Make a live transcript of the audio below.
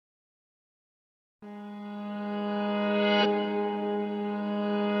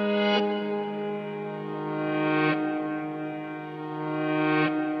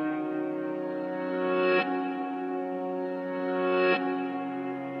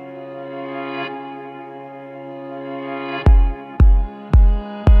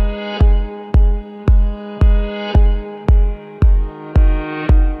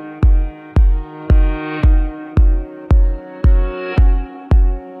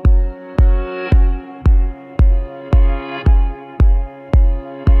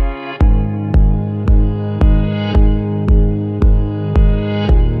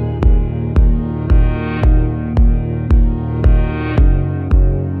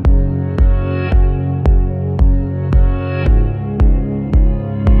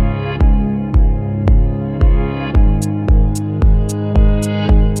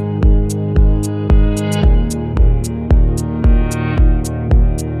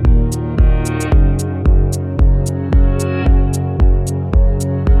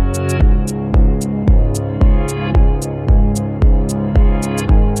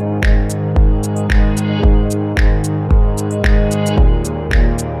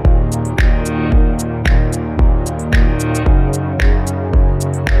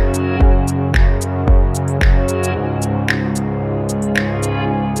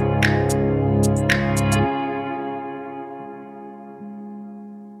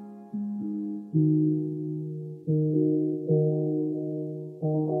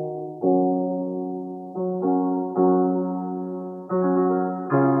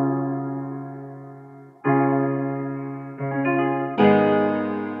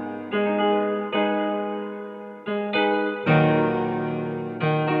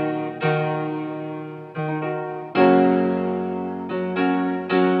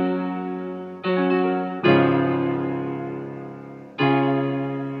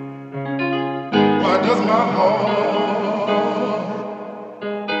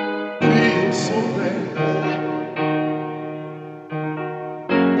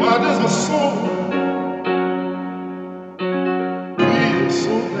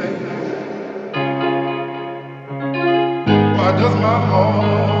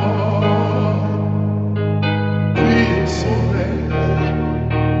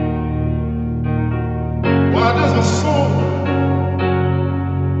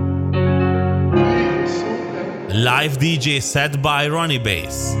Live DJ set by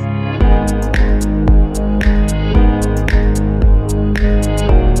Rony-Bass.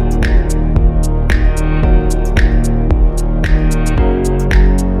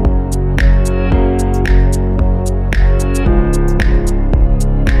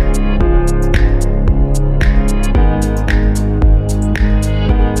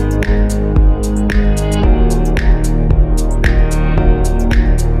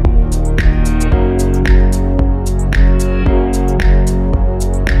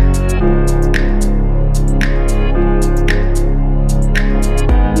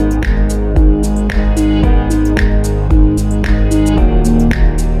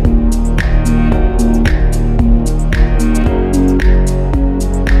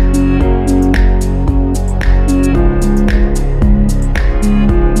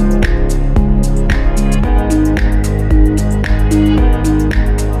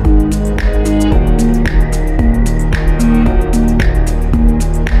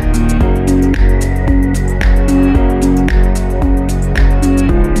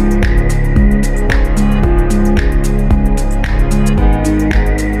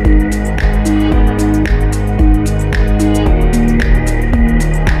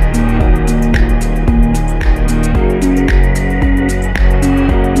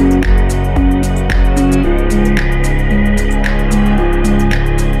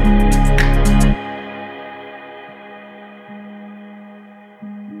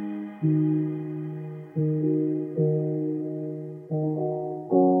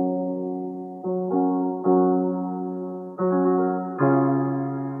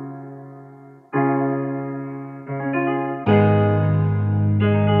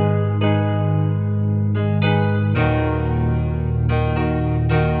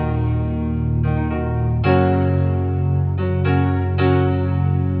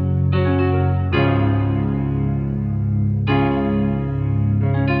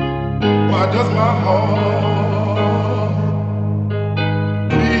 Why does my heart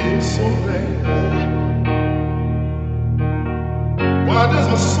feel so bad?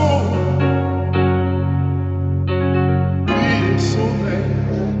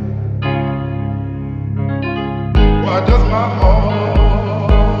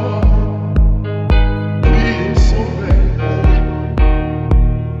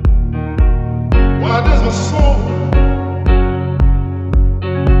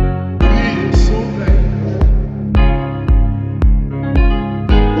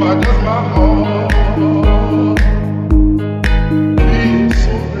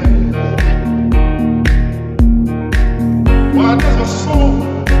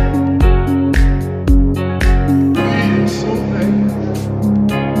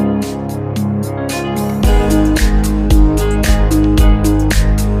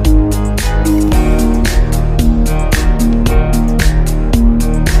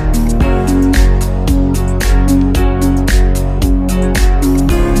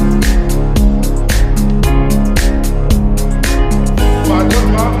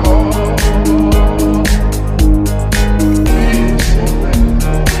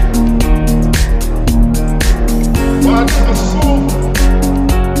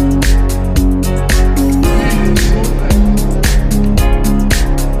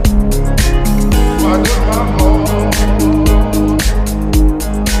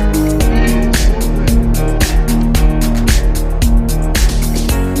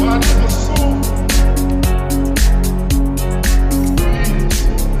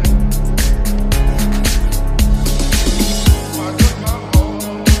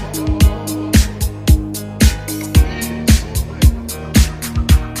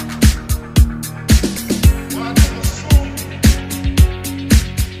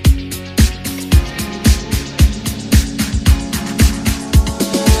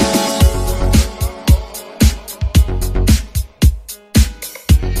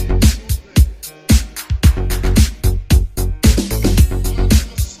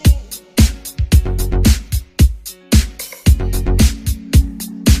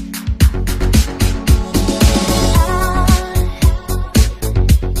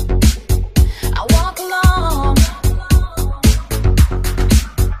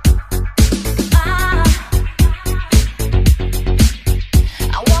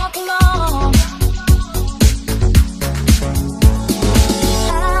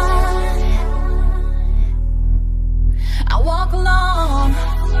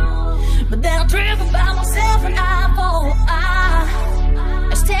 driven by myself and I fall.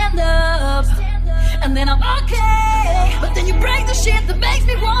 I stand up and then I'm okay. But then you break the shit that makes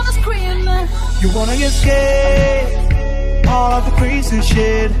me wanna scream. You wanna escape all of the crazy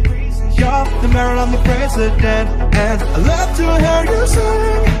shit. You're the mayor, I'm the president, and I love to hear you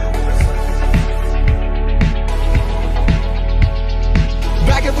sing.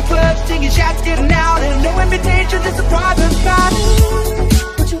 Back at the club, singing shots, getting out, and no invitation, just a private party.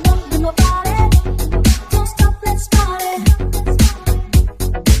 What you want with my body? Don't stop, let's start it.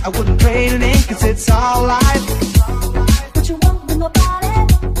 I wouldn't trade an ink, cause it's all life. What you want with my body?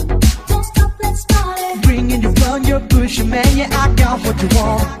 Don't stop, let's start it. Bringing you on your push, man, yeah, I got what you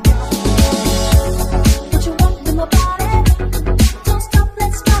want. What you want with my body? Don't stop,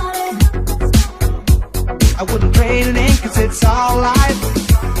 let's start it. I wouldn't trade an ink, cause it's all life.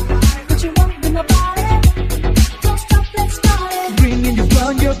 What you want with my body? Don't stop, let's start it. Bringing you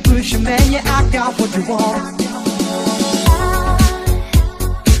on your push, man, yeah, I got what you want.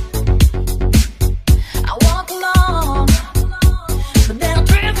 I walk along, but then I'm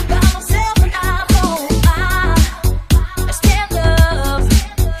driven by myself and I fall. I stand up,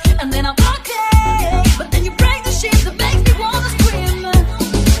 and then I'm okay. But then you break the shit that makes me wanna scream.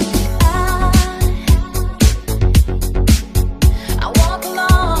 I walk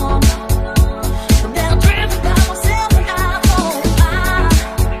along, but then I'm driven by myself and I fall.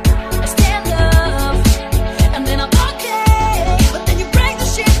 I stand up, and then I'm okay. But then you break the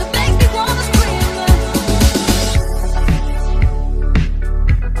shit that makes me wanna scream.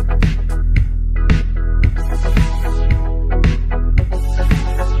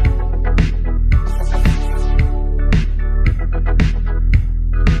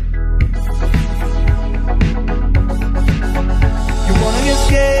 You wanna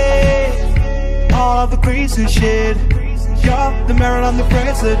escape all of the crazy shit. You're the mayor, I'm the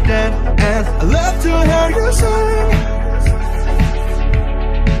president, and I love to hear you sing.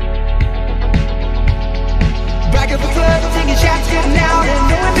 Back at the club, singing shots, getting out, and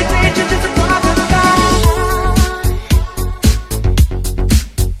no invitation, just a private party.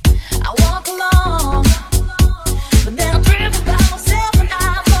 I walk along, but then I'm driven by myself and I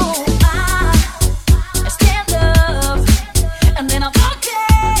fall. I stand up, and then I'm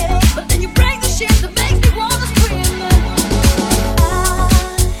okay. But then you break the shit that makes me wanna scream.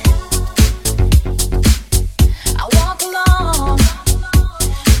 I walk along,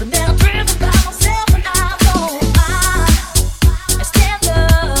 but then I'm driven by myself and I fall. I stand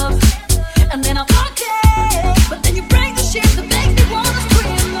up, and then I'm okay. But then you break the shit that makes me wanna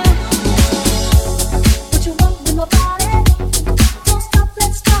scream. What you want with my body? Don't stop,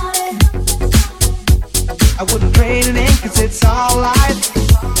 let's start it. I wouldn't trade an ink, cause it's all life.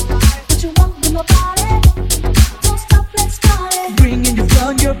 What you want with my body? Don't stop, let's start it. Bringing you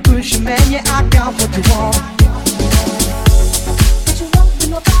on your push, man, yeah, I got what you want. What you want with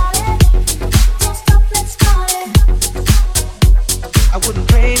my body? Don't stop, let's start it. I wouldn't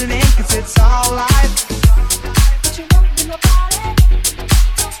trade an ink, cause it's all life. What you want with my body?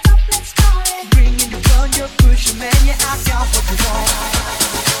 Don't stop, let's start it. Bringing you on your push, man, yeah, I got what you want.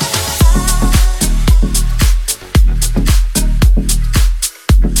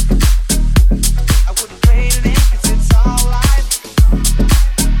 I wouldn't trade an ink, cause it's all life.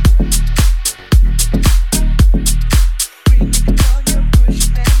 Bringing you on your push,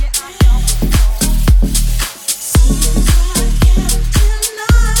 man, yeah, I got what you want.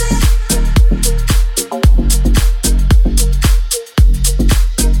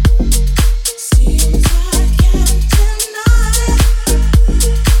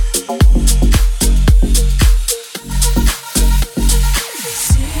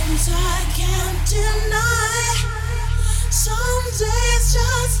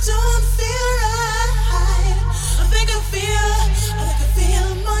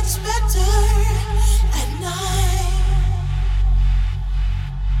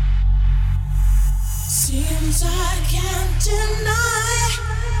 Seems I can't deny.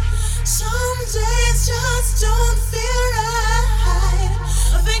 Some days just don't feel right.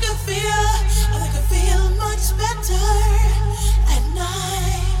 I think I feel much better at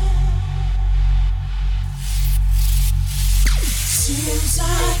night. Seems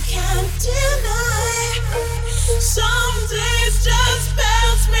I can't deny. Some days just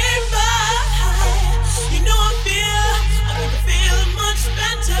pass me by. You know I think I feel much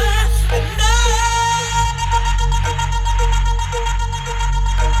better at night.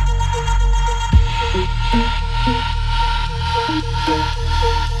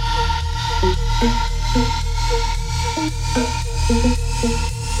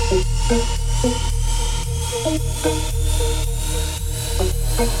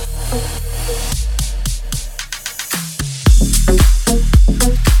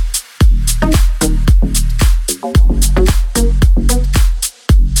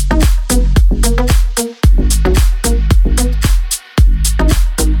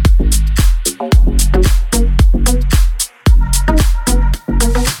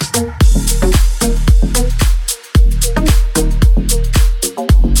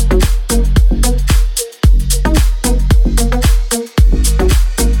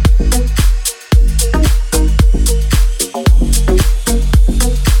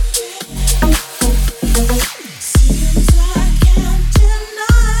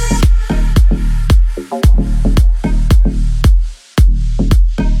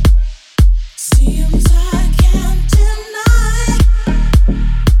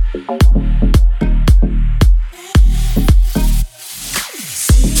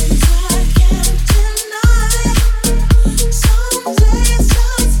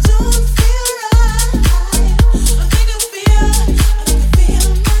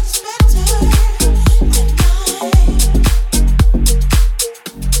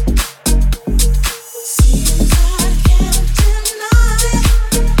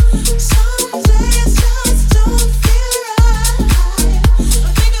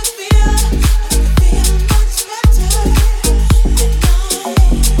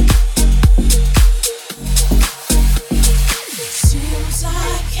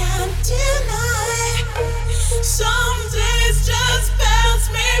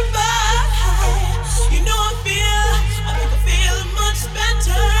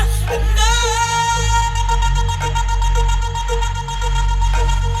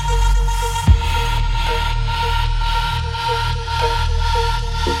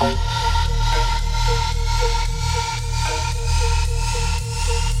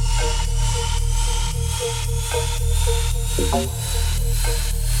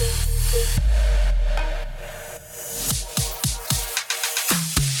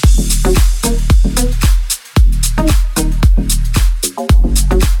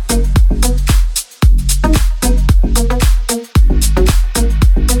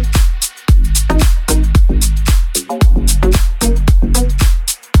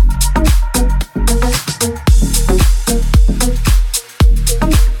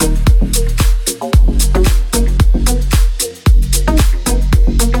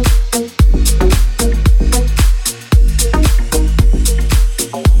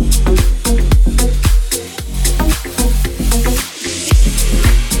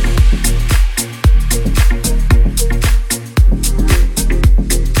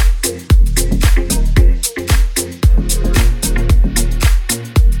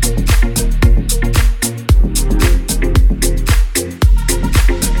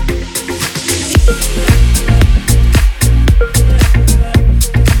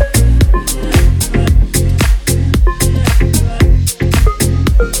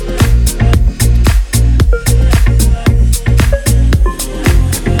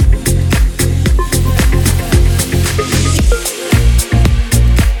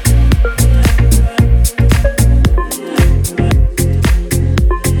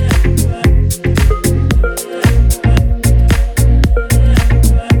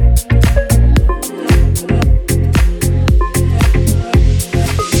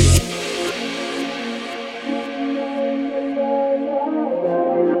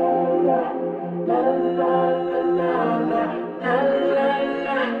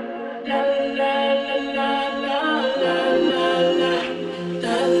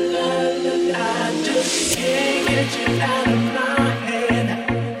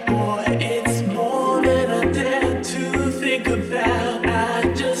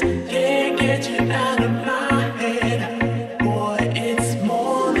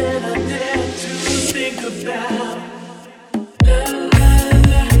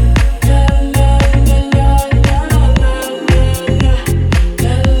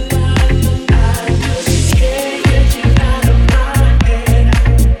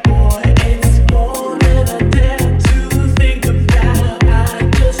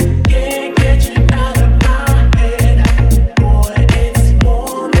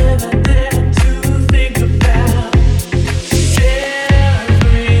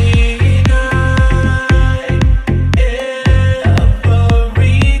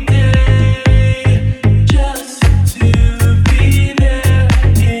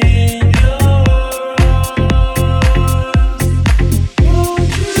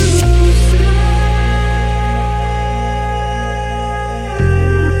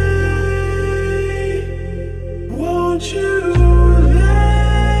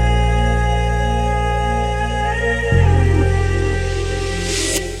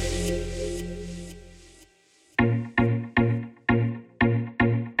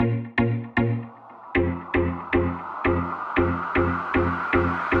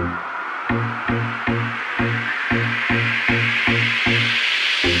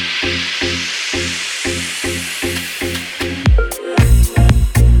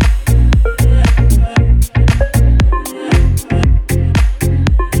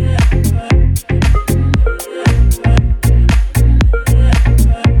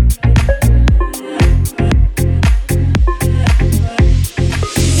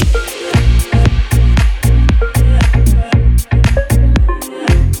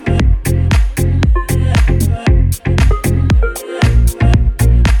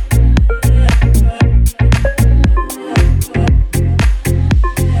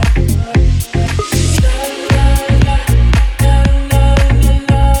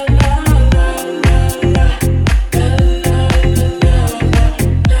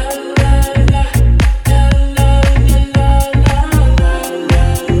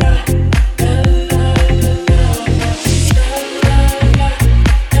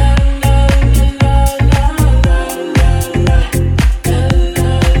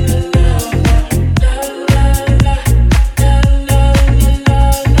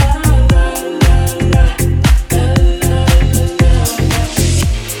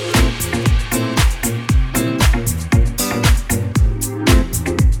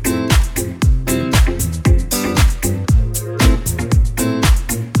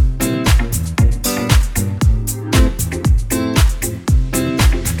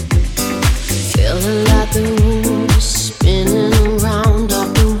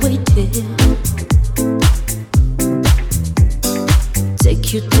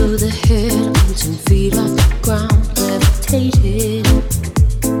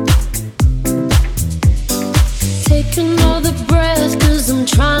 Take another breath,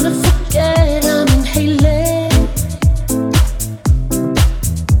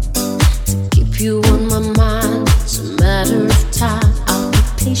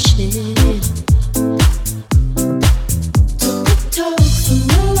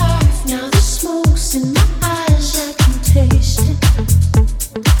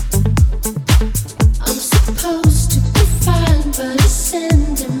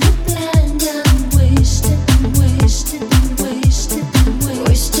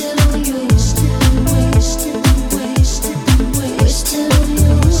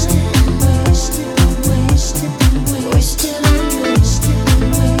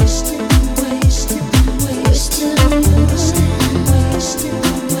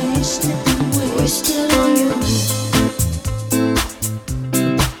 wasted on you.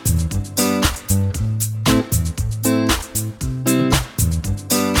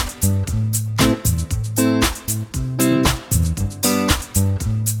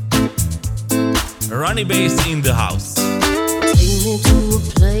 Rony-Bass in the house. Take me to a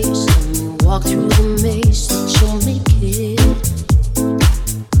place, let me walk through the maze that you'll make it.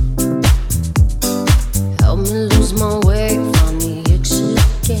 Help me lose my way, find the exit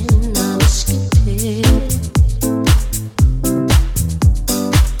again, I'll escape it.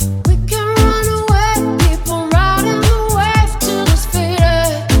 We can run away, keep on riding the wave till it's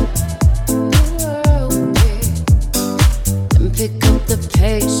faded. Then pick up the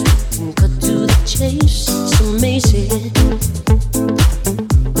pace, we can cut to the chase, it's amazing.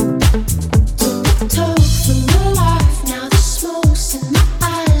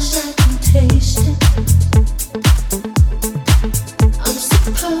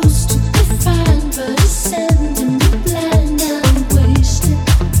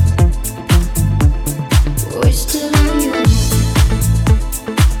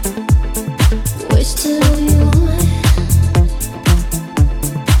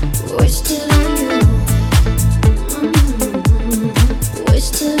 Wasted on you.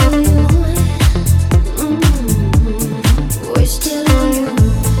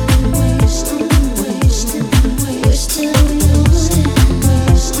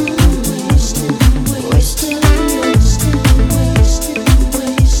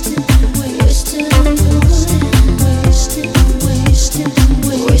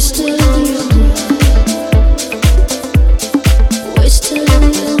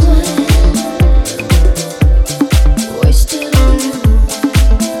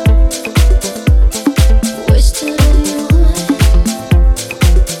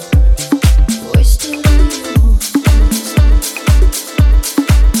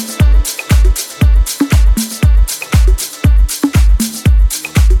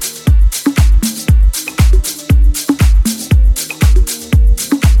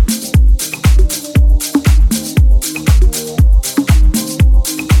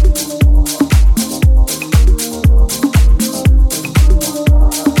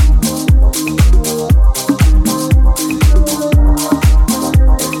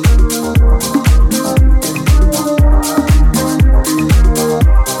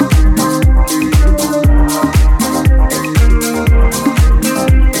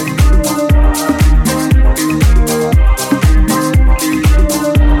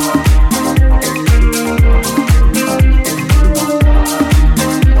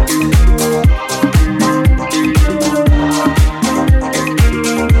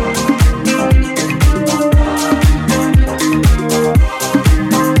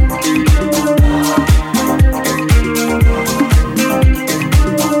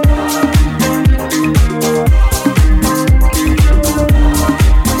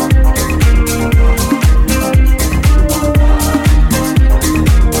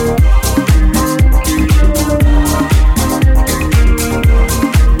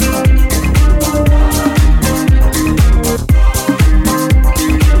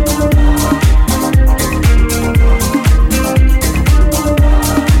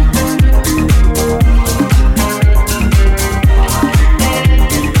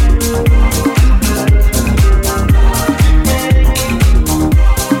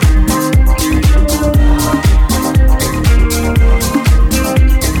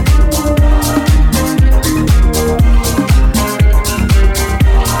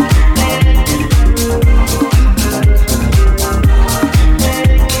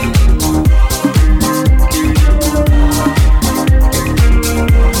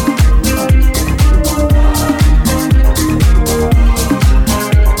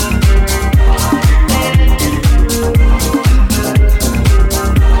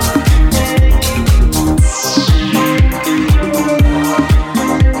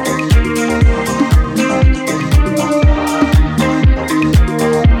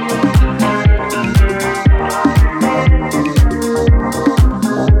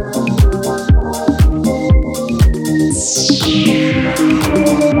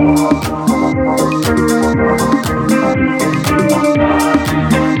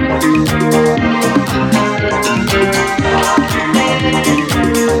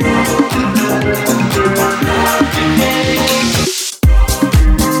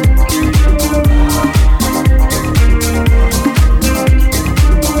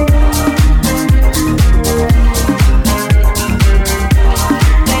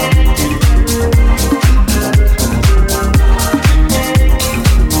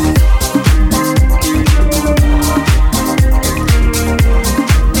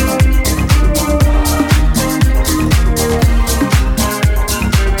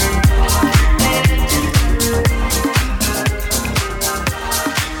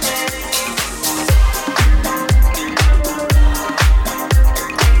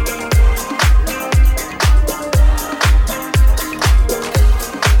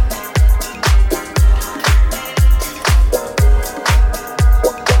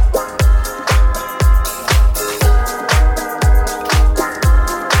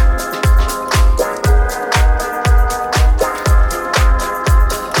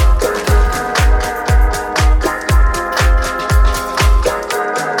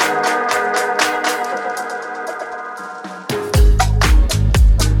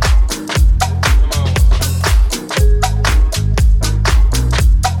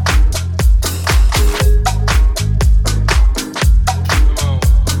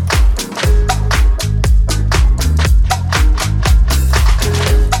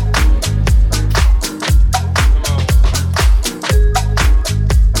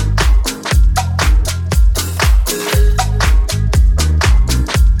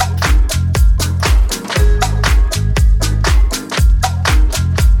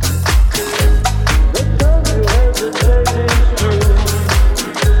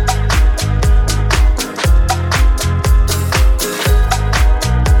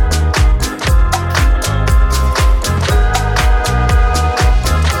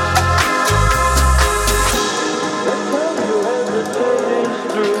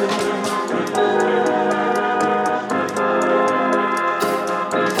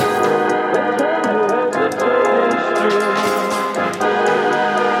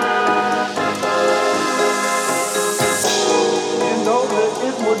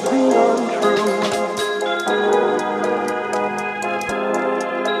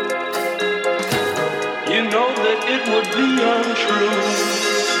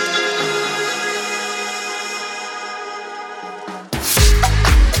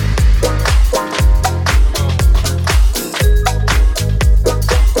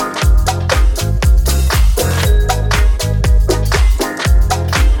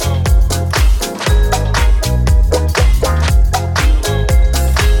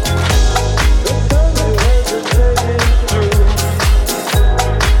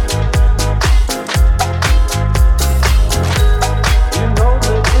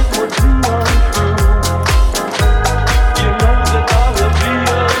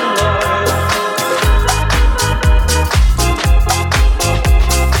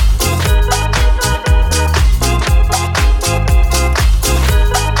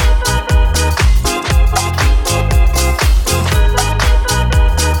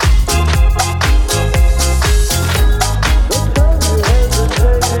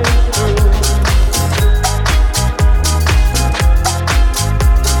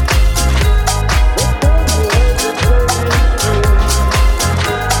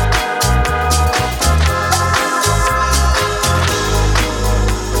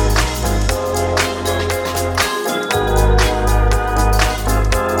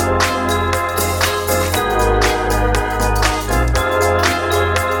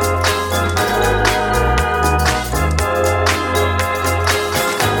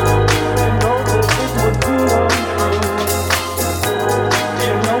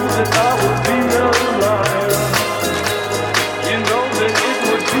 that I would be a liar. You know that it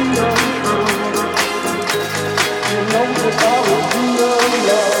would be untrue. You know that I would be a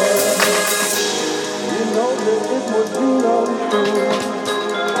liar. You know that it would be untrue.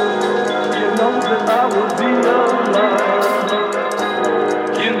 You know that I would be a liar.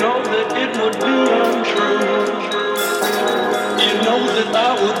 You know that it would be untrue. You know that I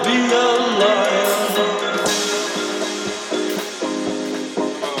would be a liar.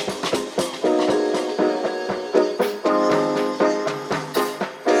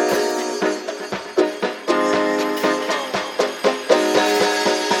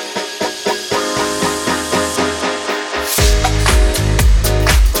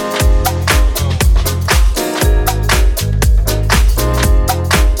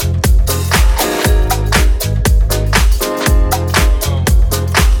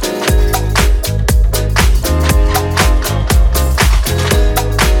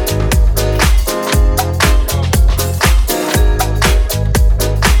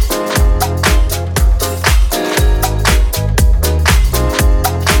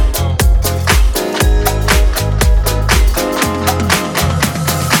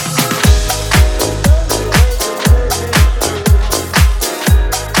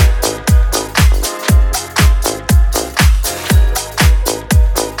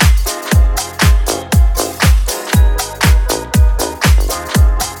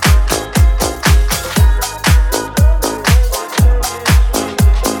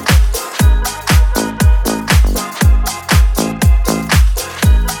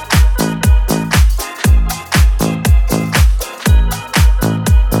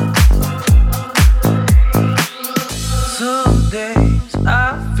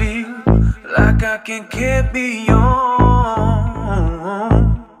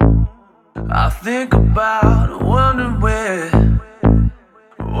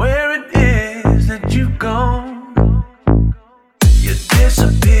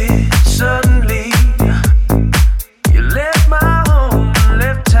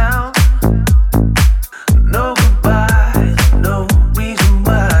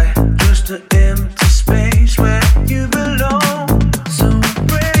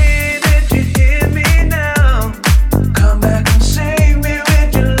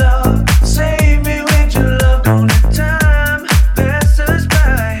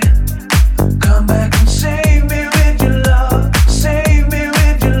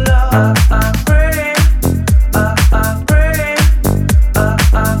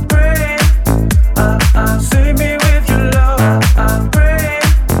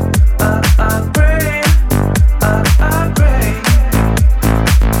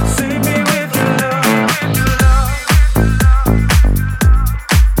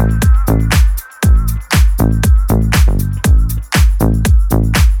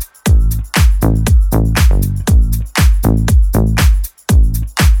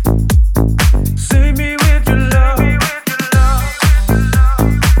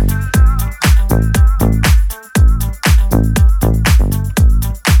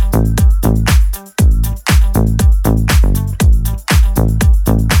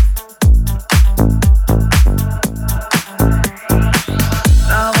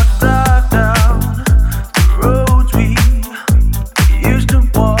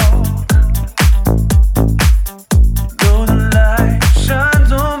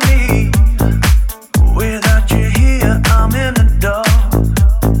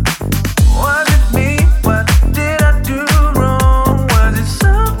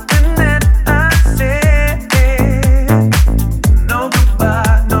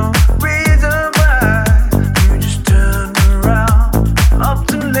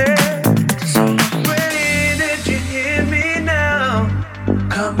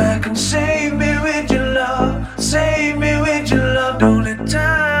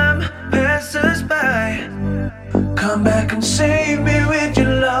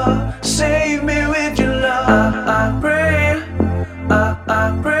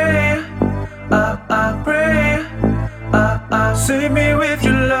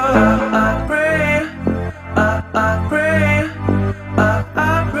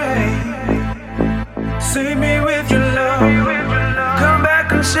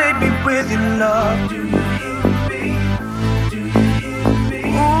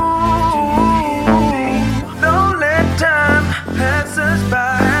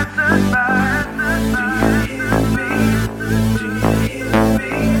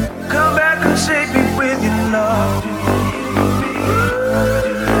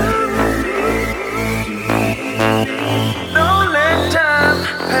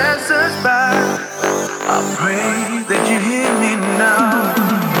 I pray that you hear me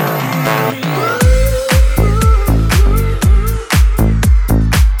now.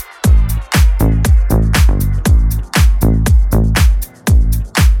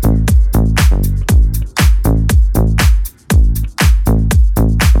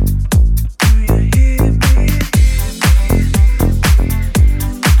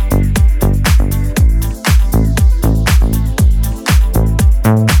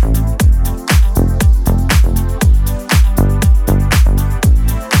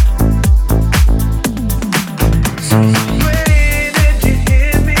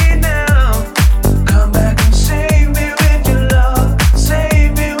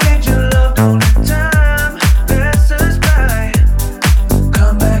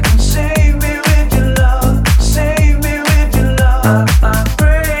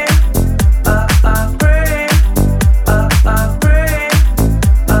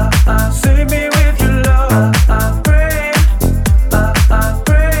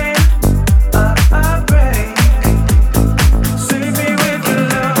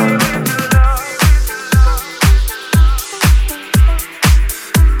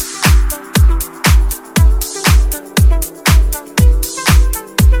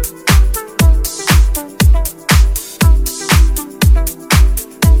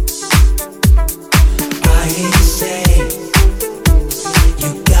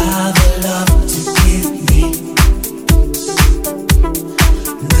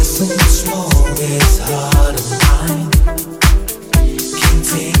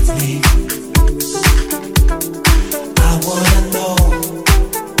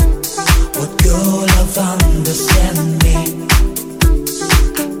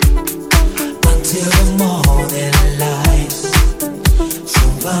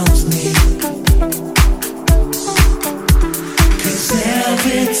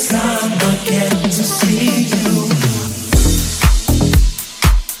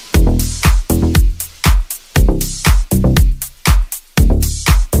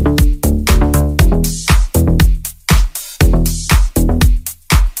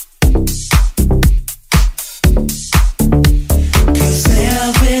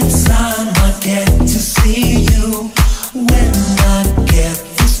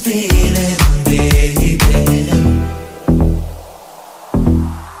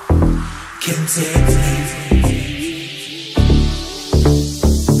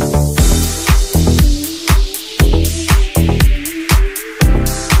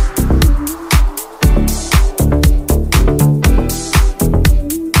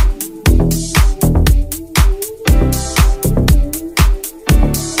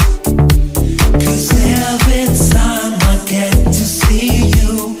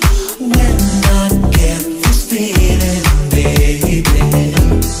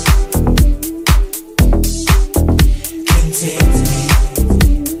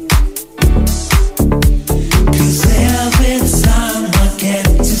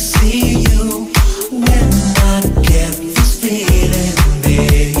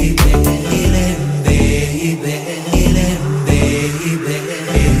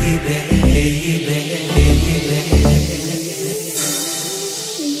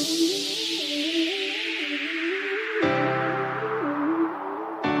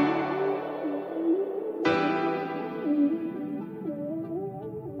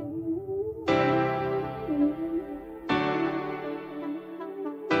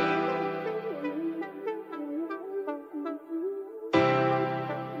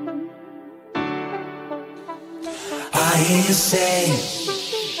 hear you say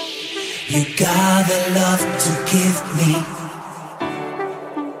you got the love to give me.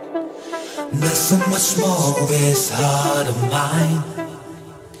 Nothing much more this heart of mine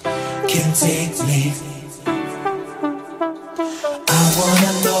can take me. I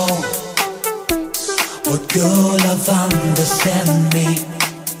wanna know what your love understand me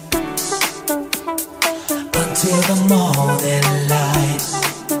until the morning light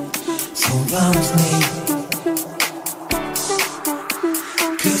surrounds me.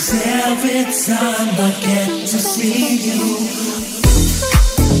 'Cause every time I get to see you,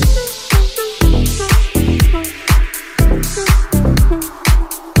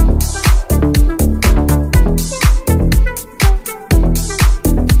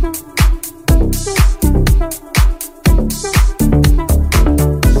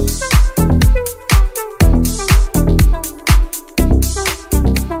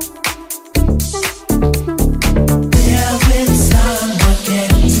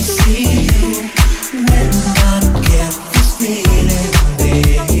 when I get this feeling.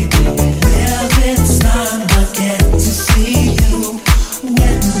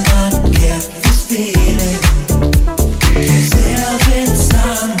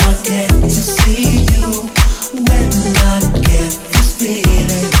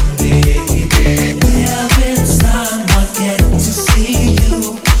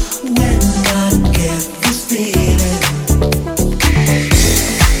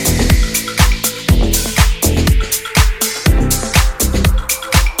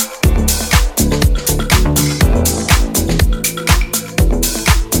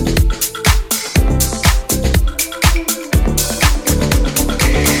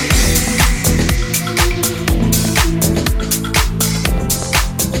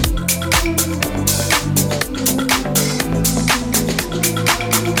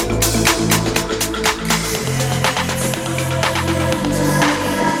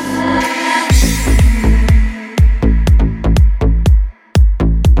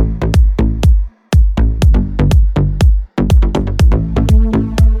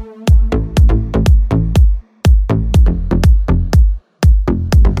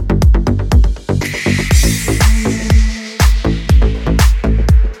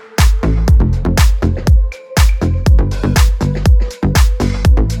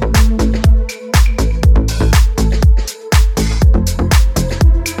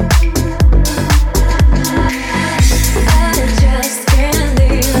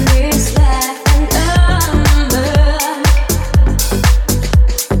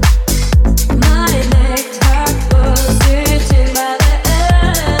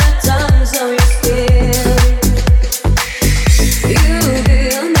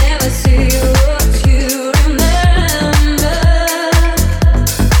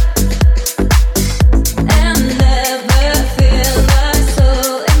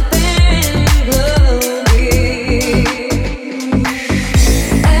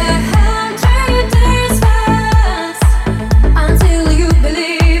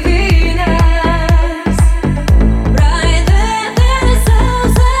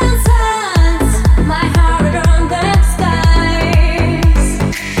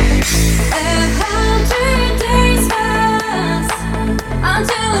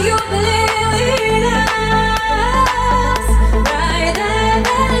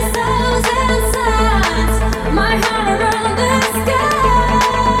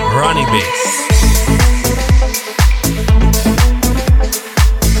 Rony-Bass.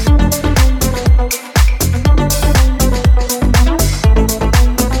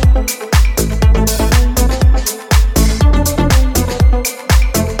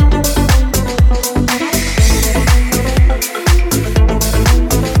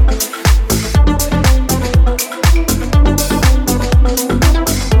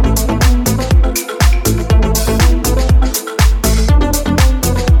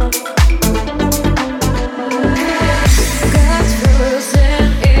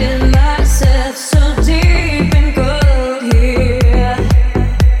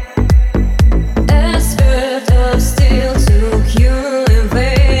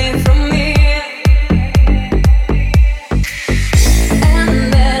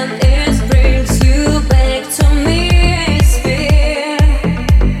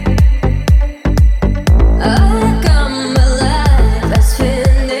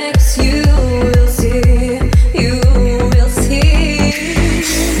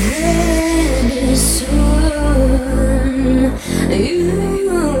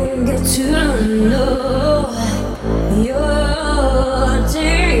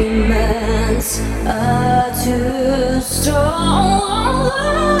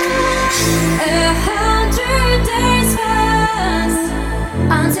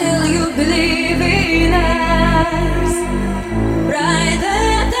 Until you believe in us, brighter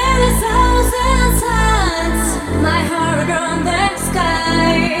than 1,000 suns, my heart on the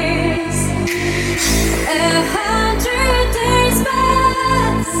skies. 100 days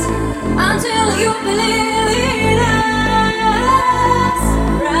pass until you believe in us,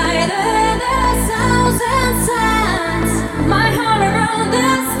 brighter than 1,000 suns, my heart around the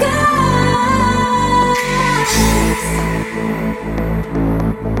skies.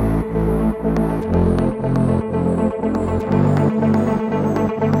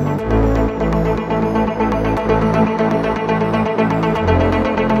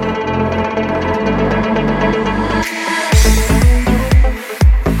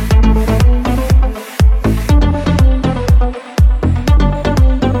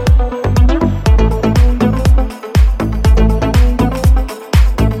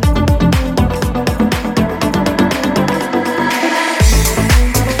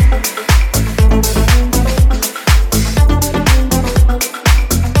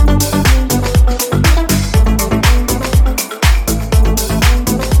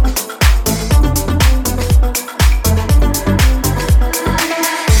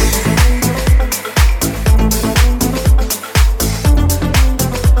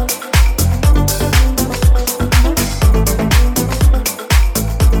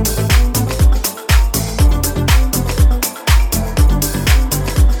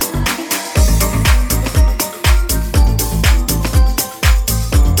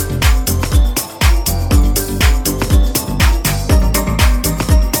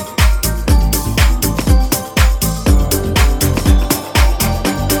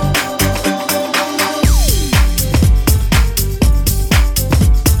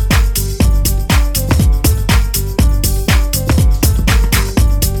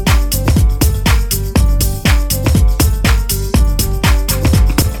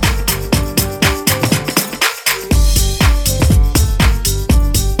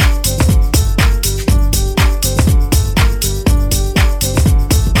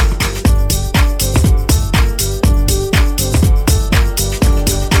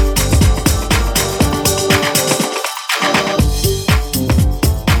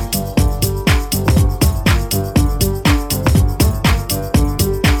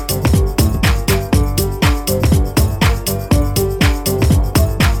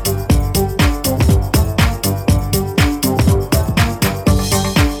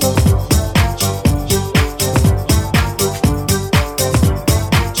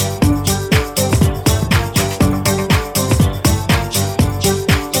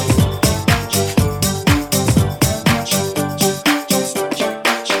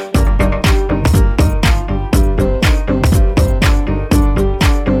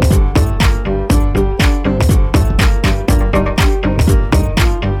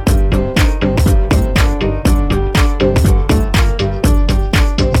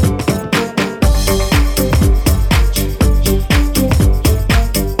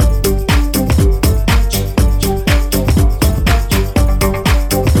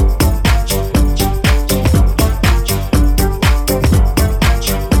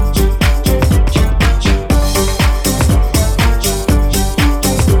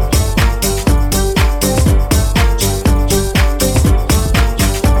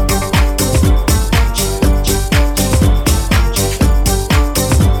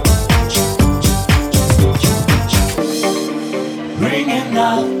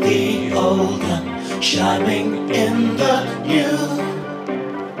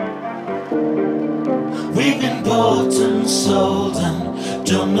 We've been bought and sold and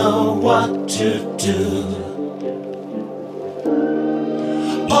don't know what to do.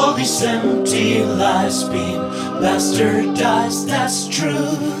 All these empty lies been bastardized, that's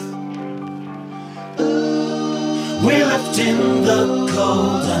truth. We're left in the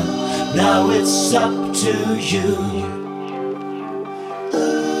cold and now it's up to you.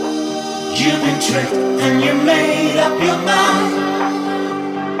 You've been tricked and you made up your mind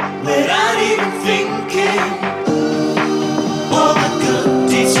without even thinking. All the good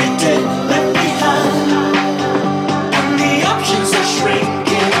deeds you did left behind, and the options are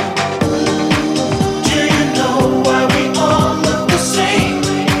shrinking. Do you know why we all look the same?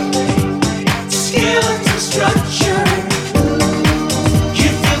 Skeleton structure. You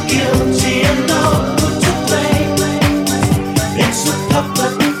feel guilty and know who to blame. It's a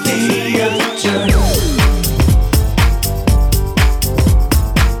puppet theater.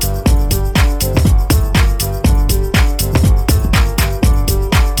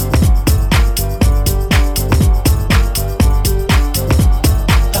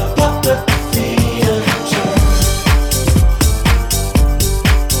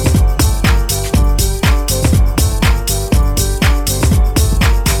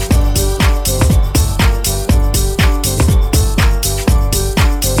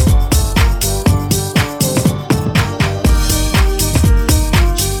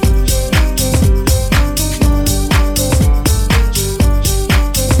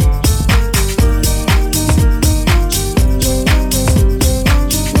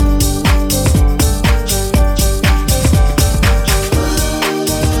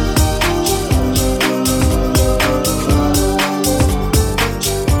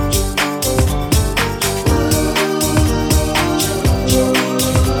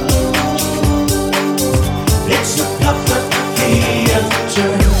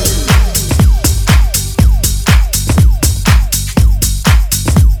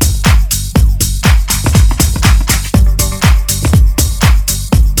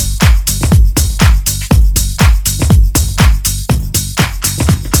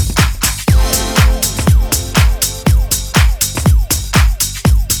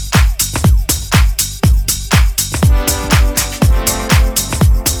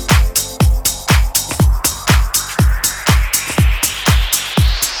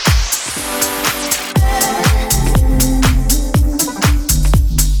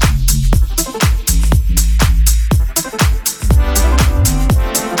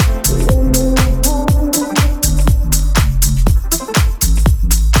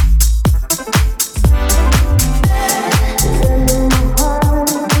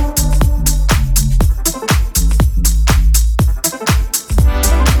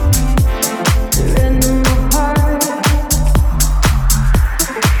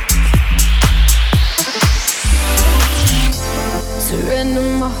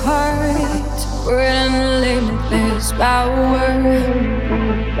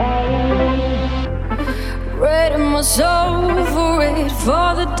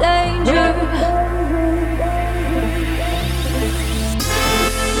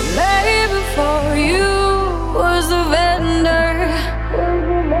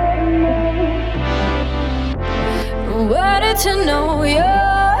 To know your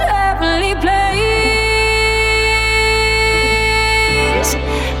heavenly place,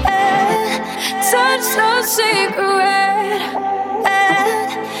 touch so secret,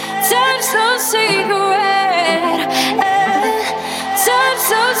 touch so secret, touch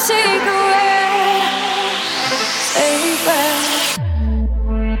so secret, sacred.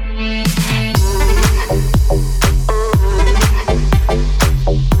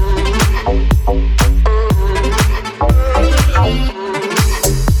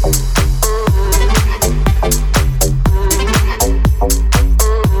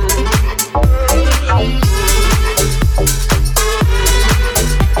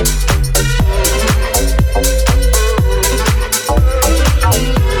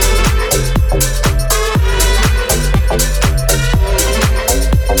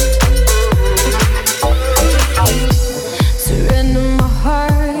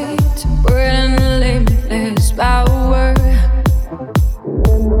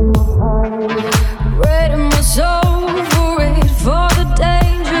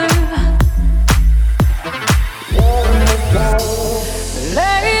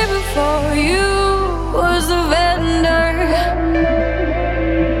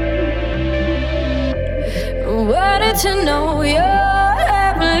 To know your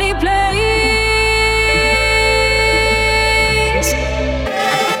heavenly place,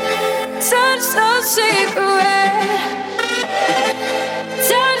 touch so secret,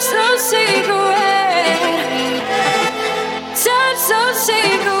 touch so secret.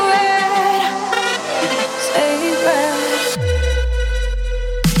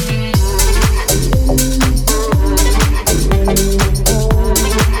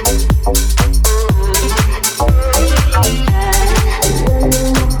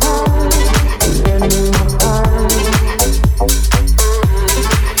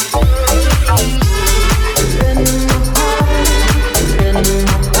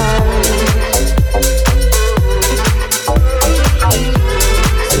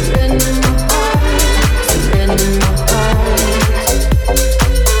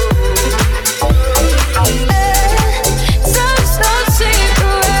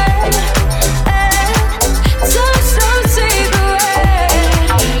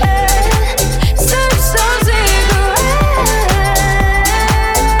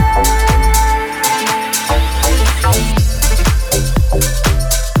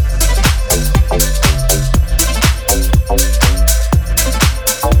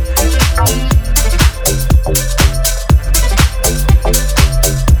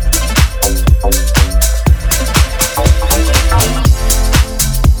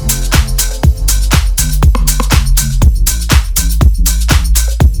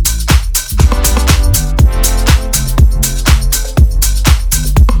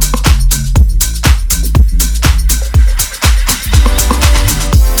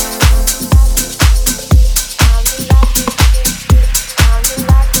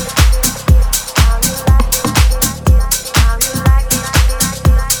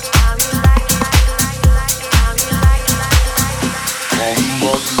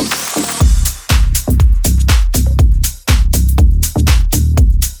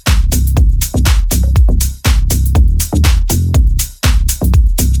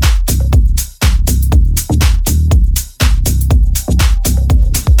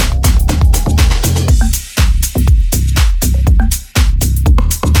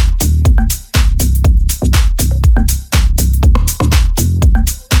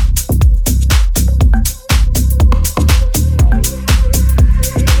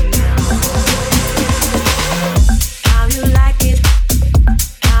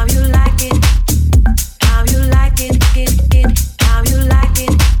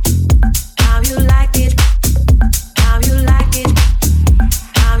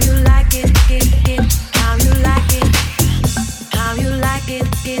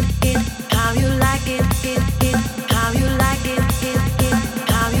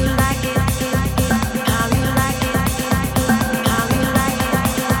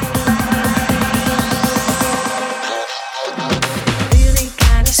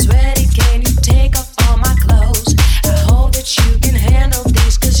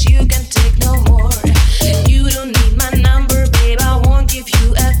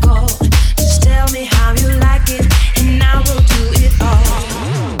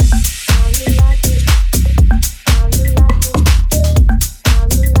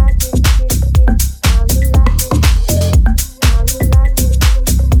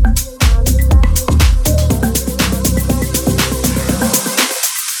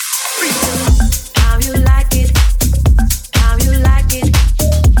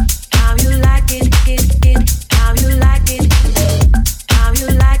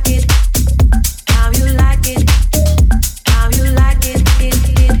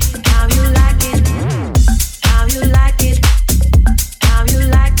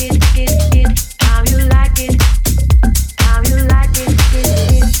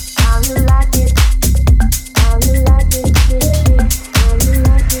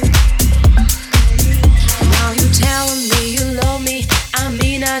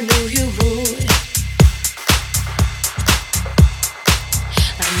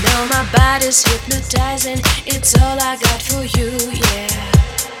 body's hypnotizing. It's all I got for you, yeah.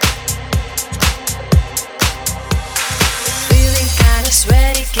 Feeling kinda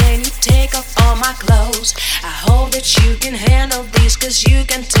sweaty, can you take off all my clothes? I hope that you can handle this, cause you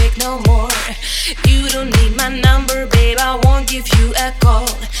can take no more. You don't need my number, babe, I won't give you a call.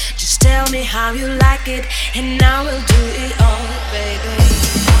 Just tell me how you like it, and I will do it all, baby.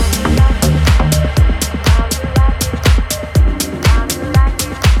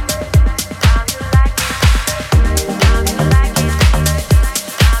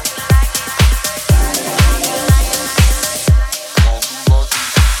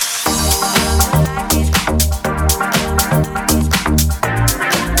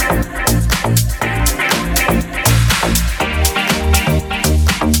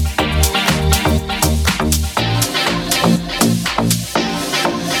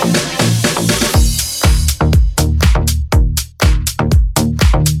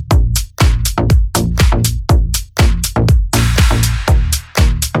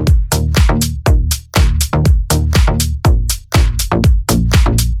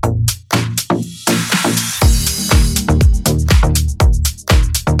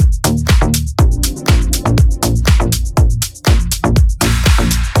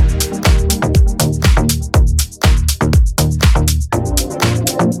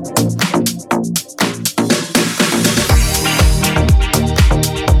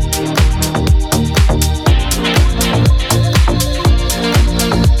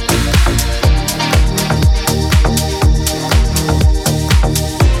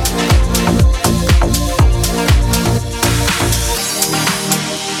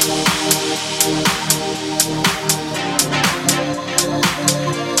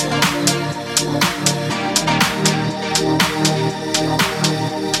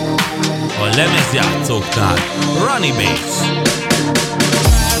 A lemezjátszóknál Rony-Bass.